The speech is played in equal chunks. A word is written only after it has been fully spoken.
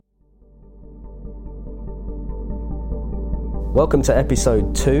Welcome to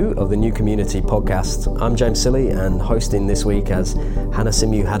episode 2 of the New Community podcast. I'm James Silly and hosting this week as Hannah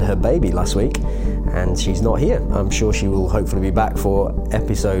Simu had her baby last week and she's not here. I'm sure she will hopefully be back for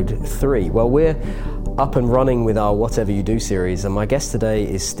episode 3. Well, we're up and running with our Whatever You Do series and my guest today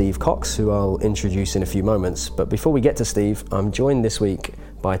is Steve Cox, who I'll introduce in a few moments. But before we get to Steve, I'm joined this week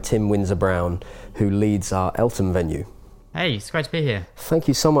by Tim Windsor-Brown, who leads our Eltham venue. Hey, it's great to be here. Thank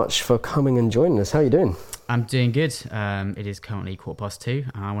you so much for coming and joining us. How are you doing? I'm doing good. It is currently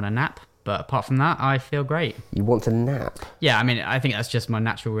 2:15 and I want a nap. But apart from that, I feel great. You want to nap? Yeah, I mean, I think that's just my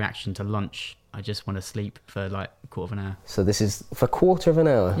natural reaction to lunch. I just want to sleep for like a quarter of an hour. So this is for a quarter of an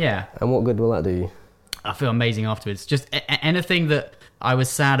hour? Yeah. And what good will that do you? I feel amazing afterwards. Just anything that I was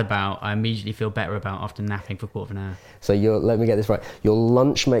sad about, I immediately feel better about after napping for a quarter of an hour. So let me get this right. Your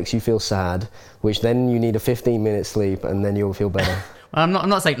lunch makes you feel sad, which then you need a 15-minute sleep and then you'll feel better. I'm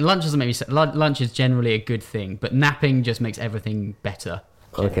not saying lunch doesn't make me sad. Lunch is generally a good thing, but napping just makes everything better.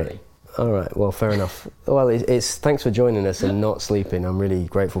 Generally. Okay. All right. Well, fair enough. Well, it's thanks for joining us and not sleeping. I'm really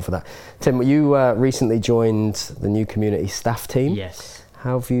grateful for that. Tim, you recently joined the New Community staff team. Yes.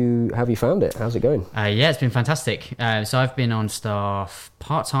 How have you found it? How's it going? Yeah, it's been fantastic. So I've been on staff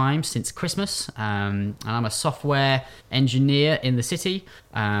part-time since Christmas, and I'm a software engineer in the city.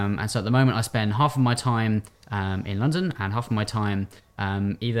 And so at the moment I spend half of my time in London and half of my time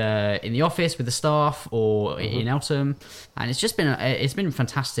either in the office with the staff or in Eltham, and it's been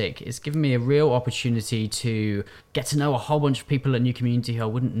fantastic. It's given me a real opportunity to get to know a whole bunch of people at New Community who I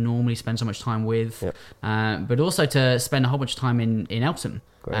wouldn't normally spend so much time with, but also to spend a whole bunch of time in Eltham.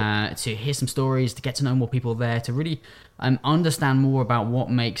 To hear some stories, to get to know more people there, to really understand more about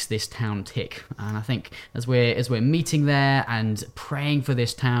what makes this town tick. And I think as we're meeting there and praying for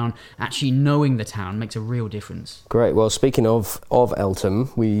this town, actually knowing the town makes a real difference. Great. Well, speaking of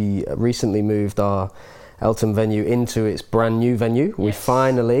Eltham, we recently moved our Eltham venue into its brand new venue. Yes. We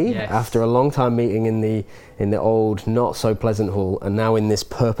finally, after a long time meeting in the old, not so pleasant hall, and now in this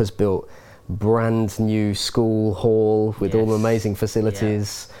purpose-built brand new school hall with all the amazing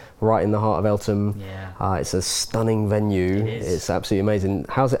facilities right in the heart of Eltham. It's a stunning venue. It's absolutely amazing.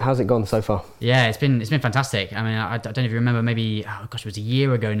 How's it gone so far? Yeah, it's been fantastic. I mean, I don't know if you remember, maybe it was a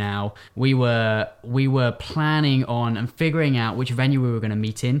year ago now. We were planning on and figuring out which venue we were going to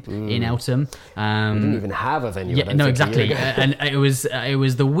meet in Eltham. We didn't even have a venue. Yeah, no, exactly. And it was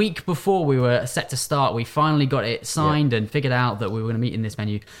the week before we were set to start. We finally got it signed and figured out that we were going to meet in this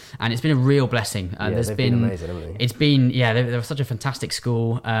venue, and it's been a real blessing. They've been amazing, haven't they? It's been they're such a fantastic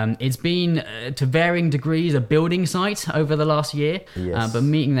school. It's been to varying degrees a building site over the last year, but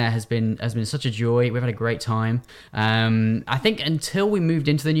meeting there has been such a joy. We've had a great time. I think until we moved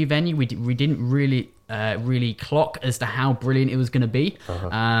into the new venue, we didn't really clock as to how brilliant it was going to be.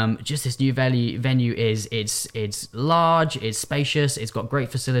 Just this new venue it's large, it's spacious, it's got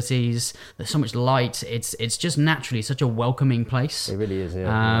great facilities, there's so much light, it's just naturally such a welcoming place. It really is,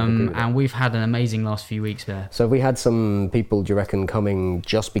 and we've had an amazing last few weeks there. So we had some people, do you reckon, coming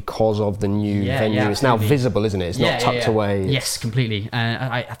just because of the new venue? Yeah, it's now visible, isn't it? It's not tucked away. Yes, completely.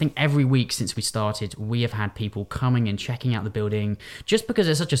 I think every week since we started, we have had people coming and checking out the building just because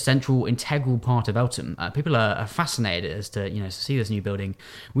it's such a central, integral part of Eltham. People are fascinated as to see this new building.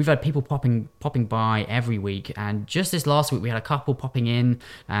 We've had people popping by every week, and just this last week we had a couple popping in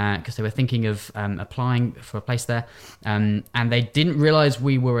because they were thinking of applying for a place there, and they didn't realise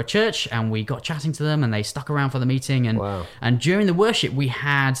we were a church, and we got chatting to them and they stuck around for the meeting, and during the worship we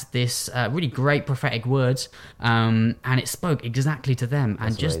had this really great prophetic words, and it spoke exactly to them.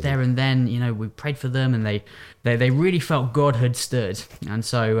 That's just amazing. There and then we prayed for them, and they really felt God had stirred, and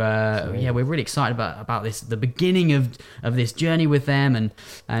so we're really excited about this, the beginning of this journey with them,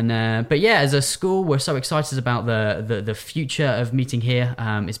 but as a school we're so excited about the future of meeting here.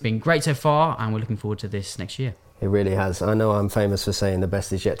 It's been great so far, and we're looking forward to this next year. It really has. I know I'm famous for saying the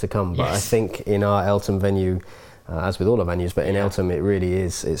best is yet to come, but I think in our Eltham venue, as with all our venues, but in Eltham it really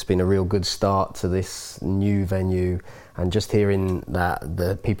is. It's been a real good start to this new venue, and just hearing that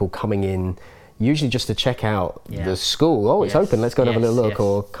the people coming in usually just to check out the school. Oh, it's open, let's go and have a little look,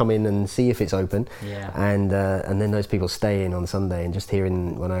 or come in and see if it's open. And then those people stay in on Sunday, and just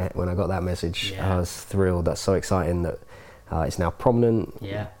hearing when I got that message, I was thrilled. That's so exciting that it's now prominent,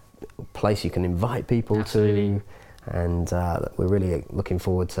 place you can invite people to, and we're really looking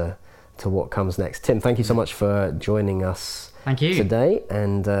forward to what comes next. Tim, thank you so much for joining us. Thank you. Today,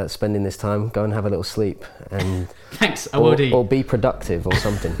 and spending this time. Go and have a little sleep, and thanks. I will do. Or be productive, or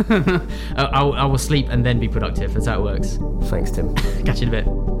something. I will sleep and then be productive. That's how it works. Thanks, Tim. Catch you in a bit.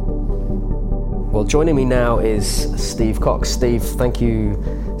 Well, joining me now is Steve Cox. Steve, thank you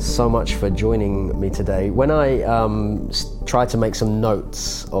so much for joining me today. When I tried to make some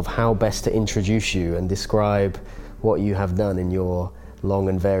notes of how best to introduce you and describe what you have done in your long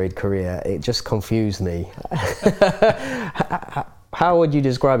and varied career, it just confused me. How would you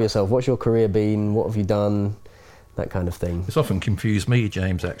describe yourself? What's your career been? What have you done? That kind of thing. It's often confused me,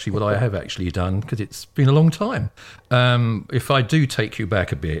 James, actually, what I have actually done, because it's been a long time. If I do take you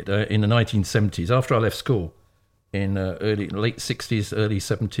back a bit, in the 1970s, after I left school, in late 60s, early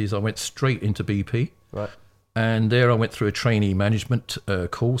 70s, I went straight into BP. Right. And there I went through a trainee management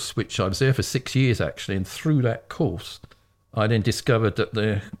course, which I was there for 6 years, actually. And through that course, I then discovered that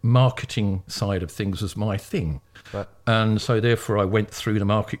the marketing side of things was my thing. Right. And so therefore I went through the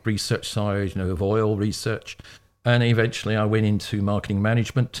market research side, of oil research. And eventually I went into marketing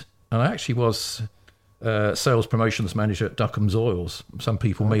management. And I actually was sales promotions manager at Duckham's Oils. Some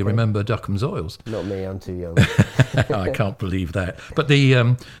people may remember Duckham's Oils. Not me, I'm too young. I can't believe that. But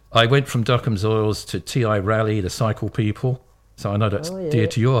I went from Duckham's Oils to TI Rally, the cycle people. So I know that's dear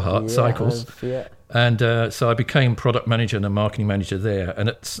to your heart, cycles. Yeah. And so I became product manager and a marketing manager there. And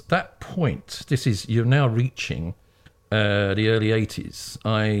at that point, you're now reaching the early 80s.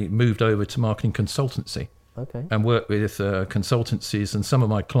 I moved over to marketing consultancy. Okay. And worked with consultancies, and some of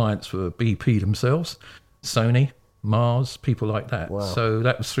my clients were BP themselves, Sony, Mars, people like that. Wow. So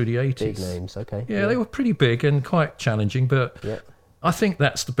that was through the 80s. Big names, okay. Yeah, they were pretty big and quite challenging, but Yeah. I think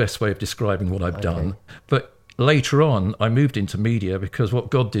that's the best way of describing what I've done. But later on, I moved into media because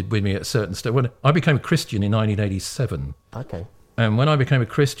what God did with me at a certain stage, when I became a Christian in 1987, Okay. and when I became a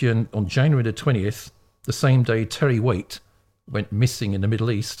Christian on January the 20th, the same day Terry Waite went missing in the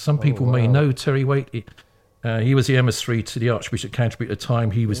Middle East. Some people may know Terry Waite. He was the emissary to the Archbishop of Canterbury at the time.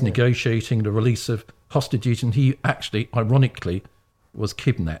 He was negotiating the release of hostages, and he actually, ironically, was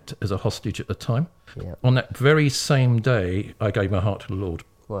kidnapped as a hostage at the time. Yeah. On that very same day, I gave my heart to the Lord,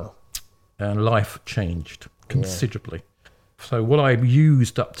 Wow. and life changed considerably. So what I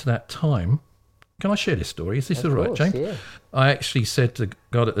used up to that time, can I share this story? Is this all right, James? Yeah. I actually said to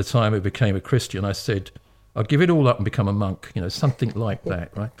God at the time I became a Christian, I said, I'll give it all up and become a monk, something like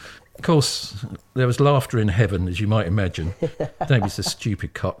that, right? Of course, there was laughter in heaven, as you might imagine. Maybe it's a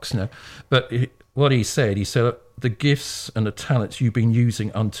stupid cocks, But what he said, the gifts and the talents you've been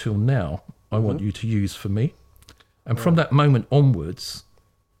using until now, I want you to use for me. And from that moment onwards,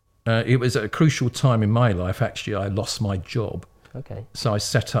 it was at a crucial time in my life. Actually, I lost my job. Okay. So I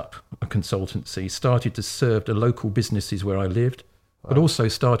set up a consultancy, started to serve the local businesses where I lived, but also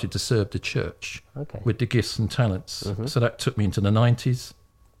started to serve the church with the gifts and talents. So that took me into the 90s.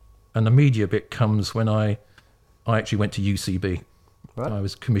 And the media bit comes when I actually went to UCB. Right. I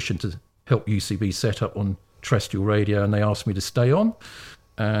was commissioned to help UCB set up on terrestrial radio, and they asked me to stay on.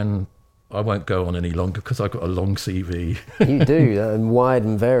 And I won't go on any longer because I've got a long CV. You do, and wide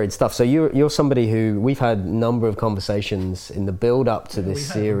and varied stuff. So you're somebody who, we've had a number of conversations in the build-up to this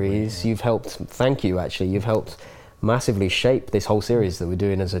series. You've helped, thank you actually, you've helped massively shape this whole series that we're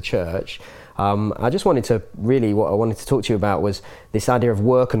doing as a church. I just wanted to what I wanted to talk to you about was this idea of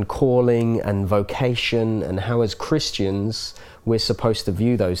work and calling and vocation, and how as Christians we're supposed to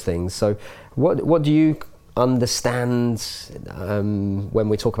view those things. So what do you understand when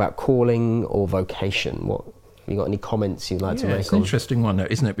we talk about calling or vocation? Have you got any comments you'd like to make? It's an interesting one,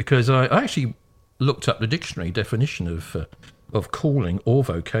 isn't it? Because I actually looked up the dictionary definition of calling or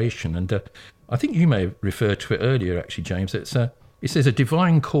vocation, and I think you may have referred to it earlier, actually, James. It says a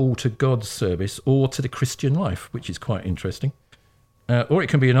divine call to God's service or to the Christian life, which is quite interesting. Or it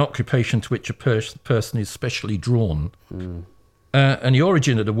can be an occupation to which a person is specially drawn. And the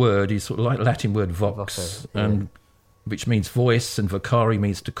origin of the word is sort of like the Latin word vox, which means voice, and vocare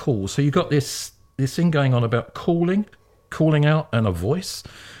means to call. So you've got this thing going on about calling out, and a voice.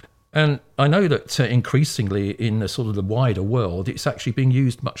 And I know that increasingly in the sort of the wider world, it's actually being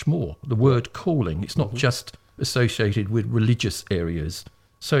used much more, the word calling. It's not just associated with religious areas.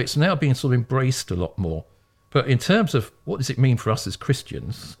 So it's now being sort of embraced a lot more. But in terms of what does it mean for us as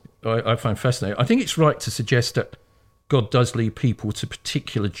Christians, I find fascinating. I think it's right to suggest that God does lead people to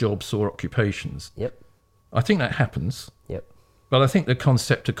particular jobs or occupations. Yep. I think that happens. Yep. But I think the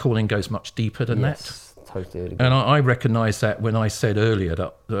concept of calling goes much deeper than that. Totally agree. And I recognise that when I said earlier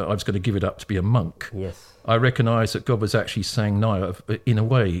that I was going to give it up to be a monk. Yes. I recognise that God was actually saying, no, in a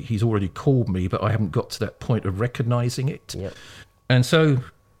way, he's already called me, but I haven't got to that point of recognising it. Yep. And so,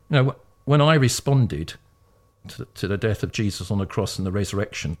 when I responded to the death of Jesus on the cross and the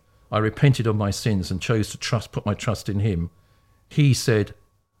resurrection, I repented of my sins and chose to put my trust in him. He said,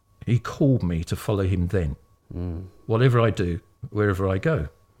 he called me to follow him then. Whatever I do, wherever I go.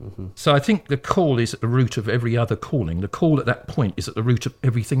 So I think the call is at the root of every other calling. The call at that point is at the root of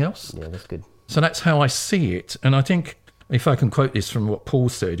everything else. Yeah, that's good. So that's how I see it. And I think, if I can quote this from what Paul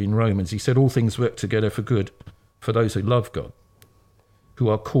said in Romans, he said, all things work together for good for those who love God, who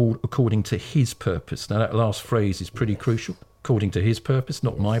are called according to his purpose. Now, that last phrase is pretty crucial. According to his purpose,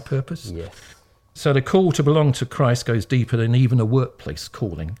 not my purpose. Yes. So the call to belong to Christ goes deeper than even a workplace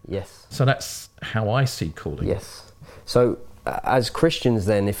calling. Yes. So that's how I see calling. Yes. So as Christians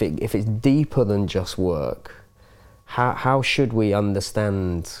then, if it's deeper than just work, how should we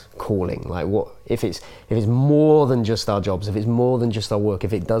understand calling? Like, what if it's more than just our jobs, if it's more than just our work,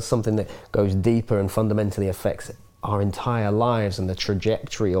 if it does something that goes deeper and fundamentally affects our entire lives and the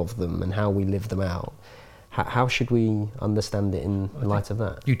trajectory of them and how we live them out? How should we understand it in light of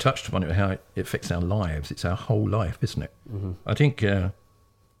that? You touched upon it, how it affects our lives. It's our whole life, isn't it? Mm-hmm. I think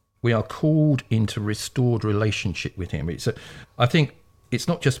we are called into restored relationship with him. I think it's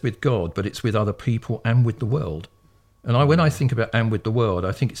not just with God, but it's with other people and with the world. And when I think about and with the world,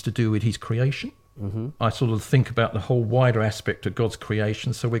 I think it's to do with his creation. Mm-hmm. I sort of think about the whole wider aspect of God's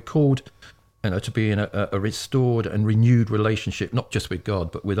creation. So we're called to be in a restored and renewed relationship, not just with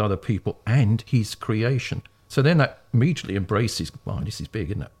God, but with other people and his creation. So then that immediately embraces, wow, this is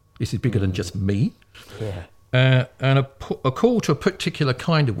big, isn't it? This is bigger than just me. Yeah. And a call to a particular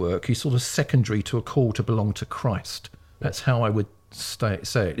kind of work is sort of secondary to a call to belong to Christ. That's how I would say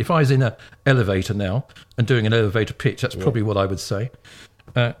it. If I was in an elevator now and doing an elevator pitch, that's probably what I would say.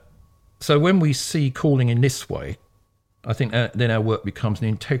 So when we see calling in this way, I think then our work becomes an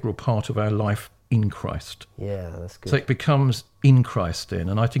integral part of our life in Christ. Yeah, that's good. So it becomes in Christ then,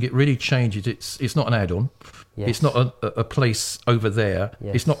 and I think it really changes. It's not an add-on. Yes. It's not a place over there.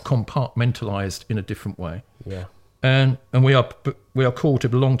 Yes. It's not compartmentalized in a different way. Yeah. And we are called to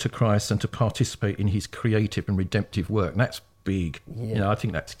belong to Christ and to participate in his creative and redemptive work. And that's big. Yeah. I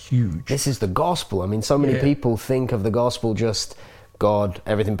think that's huge. This is the gospel. I mean, so many people think of the gospel just God,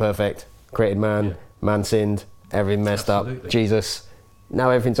 everything perfect, created man, man sinned, everything messed Absolutely. up, Jesus,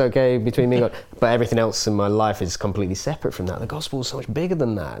 now everything's okay between me and God. But everything else in my life is completely separate from that. The gospel is so much bigger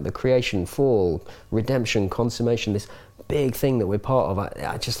than that. The creation, fall, redemption, consummation, this big thing that we're part of.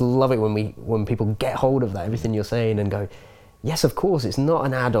 I just love it when people get hold of that, everything you're saying, and go, yes, of course, it's not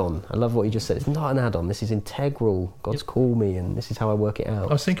an add-on. I love what you just said. It's not an add-on. This is integral. God's called me, and this is how I work it out.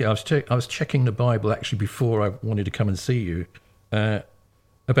 I was thinking, I was checking the Bible actually before I wanted to come and see you,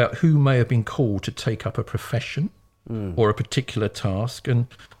 about who may have been called to take up a profession or a particular task. And,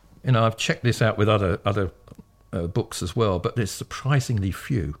 I've checked this out with other books as well, but there's surprisingly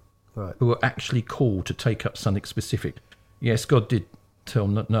few who are actually called to take up something specific. Yes, God did tell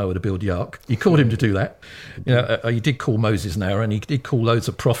Noah to build the ark. He called him to do that. He did call Moses and Aaron. He did call loads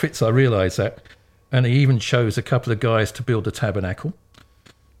of prophets. I realise that. And he even chose a couple of guys to build the tabernacle.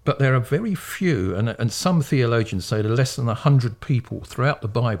 But there are very few, and some theologians say there are less than 100 people throughout the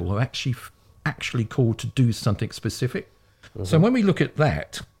Bible who are actually called to do something specific. Mm-hmm. So when we look at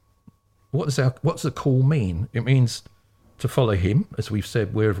that, what's the call mean? It means to follow him, as we've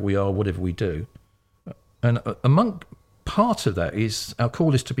said, wherever we are, whatever we do. And among part of that is our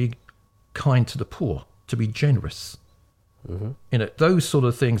call is to be kind to the poor, to be generous. Mm-hmm. Those sort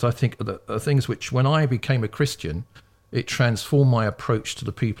of things, I think, are things which, when I became a Christian, it transformed my approach to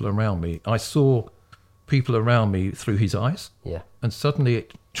the people around me. I saw people around me through his eyes, and suddenly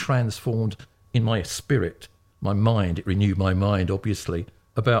it transformed in my spirit, my mind. It renewed my mind, obviously,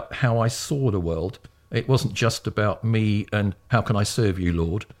 about how I saw the world. It wasn't just about me and how can I serve you,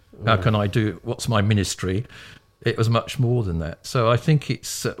 Lord? How can I do, what's my ministry? It was much more than that. So I think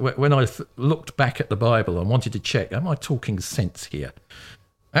it's, when I looked back at the Bible and wanted to check, am I talking sense here?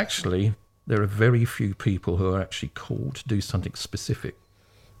 Actually, there are very few people who are actually called to do something specific.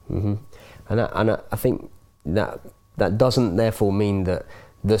 Mm-hmm. And I think that doesn't therefore mean that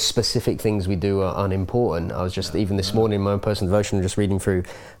the specific things we do are unimportant. I was just, even this morning in my own personal devotion, just reading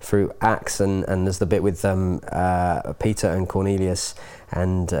through Acts, and there's the bit with Peter and Cornelius,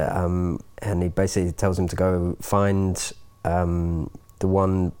 and he basically tells him to go find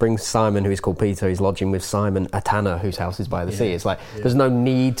bring Simon, who is called Peter. He's lodging with Simon, a tanner, whose house is by the sea. It's like, there's no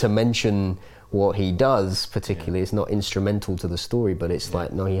need to mention what he does particularly. It's not instrumental to the story, but it's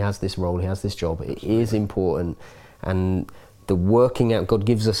like, no, he has this role, he has this job. It is important. And the working out, God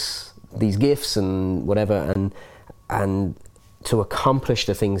gives us these gifts and whatever, and to accomplish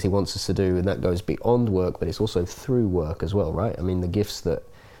the things he wants us to do, and that goes beyond work, but it's also through work as well, right? I mean, the gifts that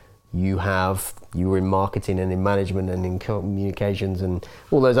you were in marketing and in management and in communications and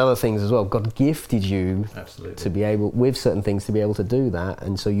all those other things as well. God gifted you to be able, with certain things, to be able to do that,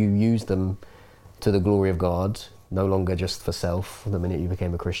 and so you use them to the glory of God, no longer just for self the minute you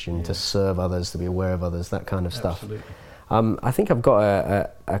became a Christian, to serve others, to be aware of others, that kind of stuff. Absolutely. I think I've got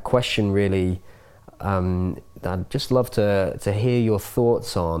a question really that I'd just love to hear your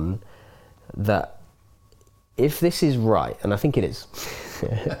thoughts on, that if this is right, and I think it is.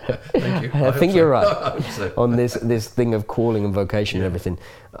 Thank you. I think you're right I hope so. on this thing of calling and vocation and everything.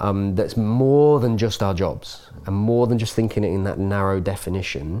 That's more than just our jobs, and more than just thinking it in that narrow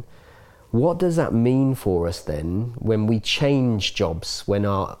definition. What does that mean for us then when we change jobs, when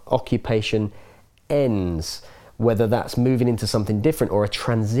our occupation ends? Whether that's moving into something different or a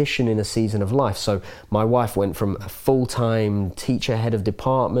transition in a season of life. So my wife went from a full-time teacher, head of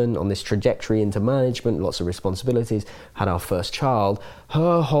department, on this trajectory into management, lots of responsibilities, had our first child.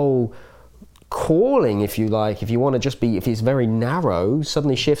 Her whole calling, if you like, if you want to just be, if it's very narrow,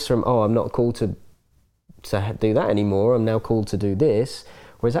 suddenly shifts from, oh, I'm not called to do that anymore, I'm now called to do this.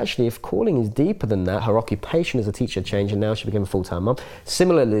 Whereas actually, if calling is deeper than that, her occupation as a teacher changed, and now she became a full-time mum.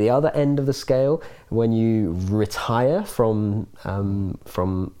 Similarly, the other end of the scale, when you retire from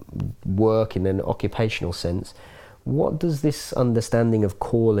work in an occupational sense, what does this understanding of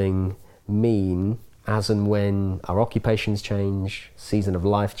calling mean as and when our occupations change, season of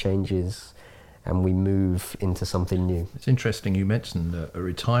life changes, and we move into something new? It's interesting you mentioned a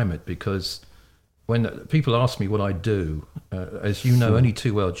retirement, because when people ask me what I do, as you know only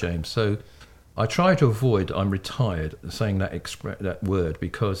too well, James, so I try to avoid "I'm retired" saying that word,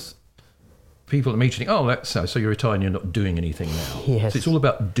 because people immediately think, oh, that's so you're retired and you're not doing anything now. Yes. So it's all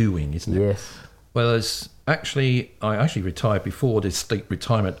about doing, isn't it? Yes. Whereas I actually retired before the state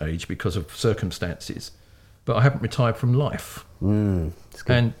retirement age because of circumstances, but I haven't retired from life. That's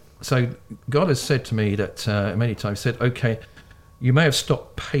good. And so God has said to me that many times, said, okay, you may have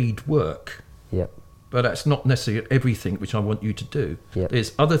stopped paid work, Yep. but that's not necessarily everything which I want you to do. Yep.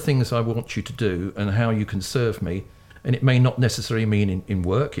 There's other things I want you to do and how you can serve me. And it may not necessarily mean in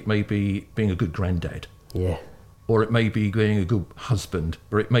work. It may be being a good granddad, Yeah. or it may be being a good husband,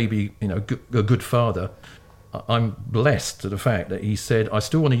 or it may be, a good father. I'm blessed to the fact that he said, I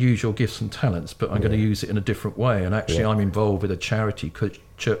still want to use your gifts and talents, but I'm going to use it in a different way. And actually, I'm involved with a charity,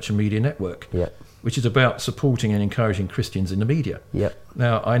 Church and Media Network, which is about supporting and encouraging Christians in the media. Yep.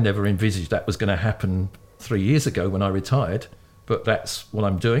 Now, I never envisaged that was going to happen 3 years ago when I retired, but that's what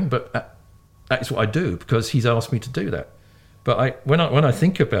I'm doing. But that's what I do because he's asked me to do that. But when I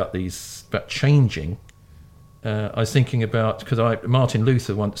think about changing, I was thinking about, because Martin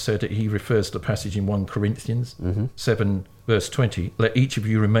Luther once said that he refers to the passage in 1 Corinthians 7 verse 20, let each of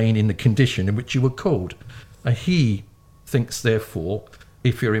you remain in the condition in which you were called. And he thinks, therefore,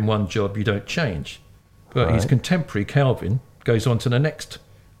 if you're in one job, you don't change. But his contemporary, Calvin, goes on to the next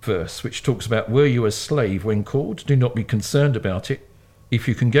verse, which talks about, were you a slave when called? Do not be concerned about it. If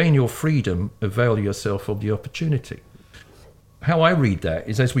you can gain your freedom, avail yourself of the opportunity. How I read that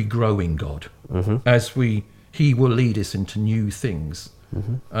is as we grow in God, He will lead us into new things.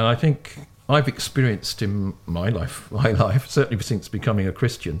 And I think I've experienced in my life, certainly since becoming a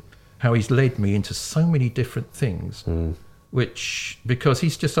Christian, how he's led me into so many different things, which, because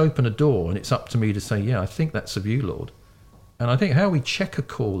he's just opened a door and it's up to me to say, yeah, I think that's of you, Lord. And I think how we check a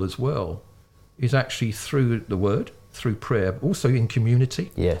call as well is actually through the word, through prayer, but also in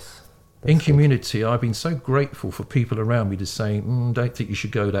community. Yes. In community, I've been so grateful for people around me to say, don't think you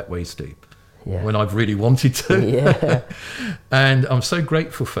should go that way, Steve. Yeah. When I've really wanted to. Yeah. And I'm so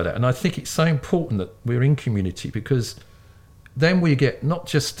grateful for that. And I think it's so important that we're in community, because then we get not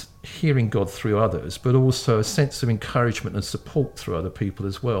just hearing God through others, but also a sense of encouragement and support through other people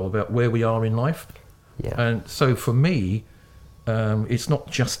as well about where we are in life. Yeah. And so for me, it's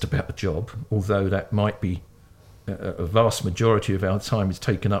not just about a job, although that might be a vast majority of our time is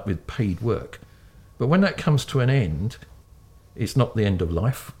taken up with paid work. But when that comes to an end, it's not the end of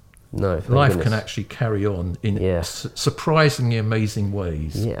life. No, thank life goodness. can actually carry on in Yeah. surprisingly amazing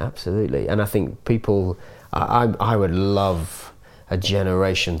ways. Yeah, absolutely. And I think people, I would love a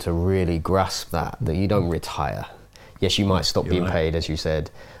generation to really grasp that you don't retire. Yes, you might stop being paid, as you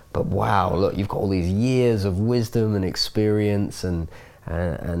said, but wow, look, you've got all these years of wisdom and experience and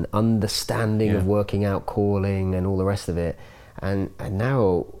understanding of working out calling and all the rest of it. And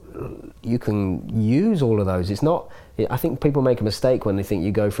now you can use all of those. It's not, I think people make a mistake when they think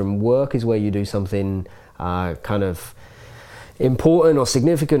you go from work is where you do something kind of important or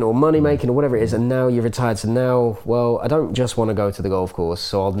significant or money making or whatever it is, and now you're retired. So now, well, I don't just want to go to the golf course,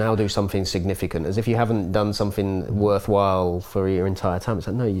 so I'll now do something significant, as if you haven't done something worthwhile for your entire time. It's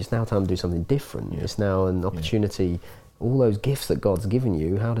like, no, it's now time to do something different. It's now an opportunity. All those gifts that God's given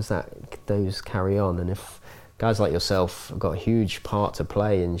you, how does those carry on? And if guys like yourself have got a huge part to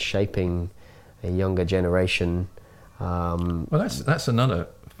play in shaping a younger generation Um, Well, that's another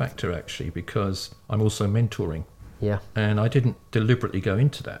factor actually, because I'm also mentoring, yeah, and I didn't deliberately go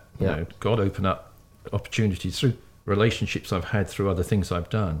into that. You Yeah. know, God opened up opportunities through relationships I've had, through other things I've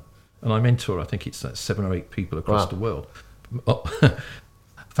done, and I mentor. I think it's 7 or 8 people across Wow. the world. Oh,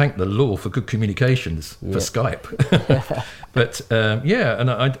 thank the Lord for good communications for Skype. But and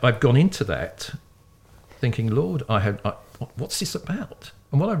I've gone into that thinking, Lord, what's this about?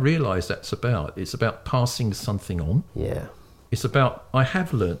 And what I realised it's about passing something on. yeah, It's about, I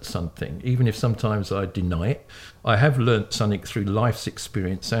have learnt something, even if sometimes I deny it. I have learnt something through life's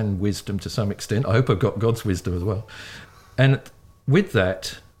experience and wisdom to some extent. I hope I've got God's wisdom as well. And with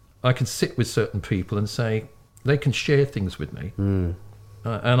that, I can sit with certain people and say, they can share things with me.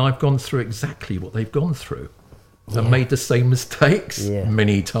 And I've gone through exactly what they've gone through and made the same mistakes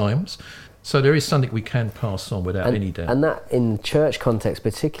many times. So there is something we can pass on without any doubt. And that, in church context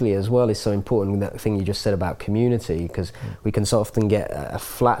particularly as well, is so important, that thing you just said about community, because we can so often get a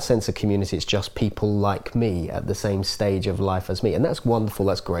flat sense of community. It's just people like me at the same stage of life as me. And that's wonderful,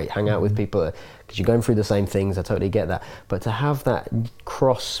 that's great. Hang out with people, because you're going through the same things, I totally get that. But to have that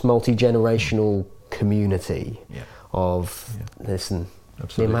cross, multi-generational community of, listen...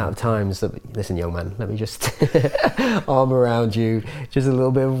 Absolutely. The amount of times that, listen, young man, let me just arm around you, just a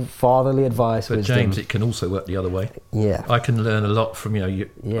little bit of fatherly advice. But wisdom. James, it can also work the other way. Yeah. I can learn a lot from,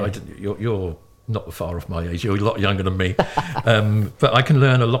 you're not far off my age, you're a lot younger than me. But I can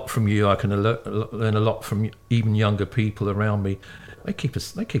learn a lot from you. I can learn a lot from even younger people around me. They keep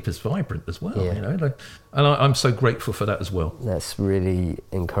us vibrant as well, Yeah. you know. And I'm so grateful for that as well. That's really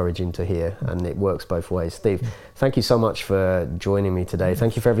encouraging to hear, and it works both ways. Steve, thank you so much for joining me today.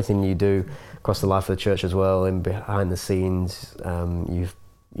 Thank you for everything you do across the life of the church as well, and behind the scenes.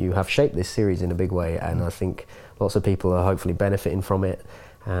 You have shaped this series in a big way, and I think lots of people are hopefully benefiting from it.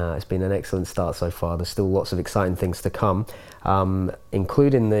 It's been an excellent start so far. There's still lots of exciting things to come,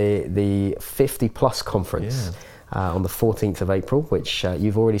 including the 50 Plus conference. Yeah. On the 14th of April, which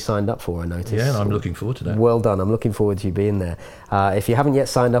you've already signed up for, I noticed. Yeah, and I'm looking forward to that. Well done. I'm looking forward to you being there. If you haven't yet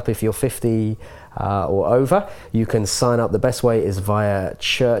signed up, if you're 50 or over, you can sign up. The best way is via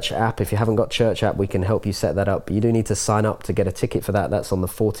Church App. If you haven't got Church App, we can help you set that up. But you do need to sign up to get a ticket for that. That's on the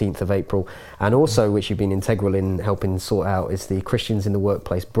 14th of April. And also, which you've been integral in helping sort out, is the Christians in the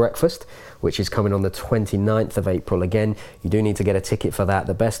Workplace Breakfast, which is coming on the 29th of April. Again, you do need to get a ticket for that.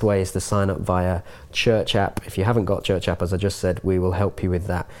 The best way is to sign up via Church App. If you haven't got Church App, as I just said, we will help you with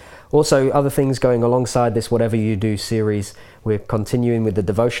that. Also, other things going alongside this Whatever You Do series, we're continuing with the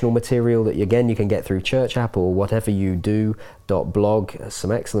devotional material that, again, you can get through Church App or whateveryoudo.blog.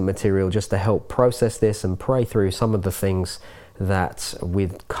 Some excellent material just to help process this and pray through some of the things that we're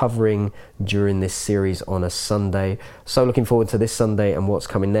covering during this series on a Sunday. So looking forward to this Sunday and what's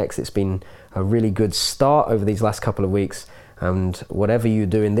coming next. It's been a really good start over these last couple of weeks. And whatever you're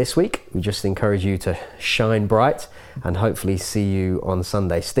doing this week, we just encourage you to shine bright and hopefully see you on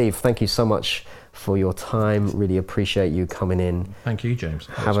Sunday. Steve, thank you so much for your time. Really appreciate you coming in. Thank you, James.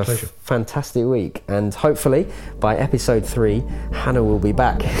 Have a pleasure. fantastic week. And hopefully by episode 3, Hannah will be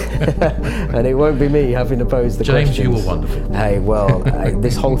back. And it won't be me having to pose the James, questions. you were wonderful. Hey, well,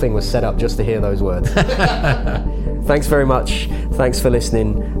 this whole thing was set up just to hear those words. Thanks very much. Thanks for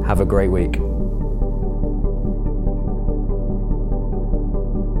listening. Have a great week.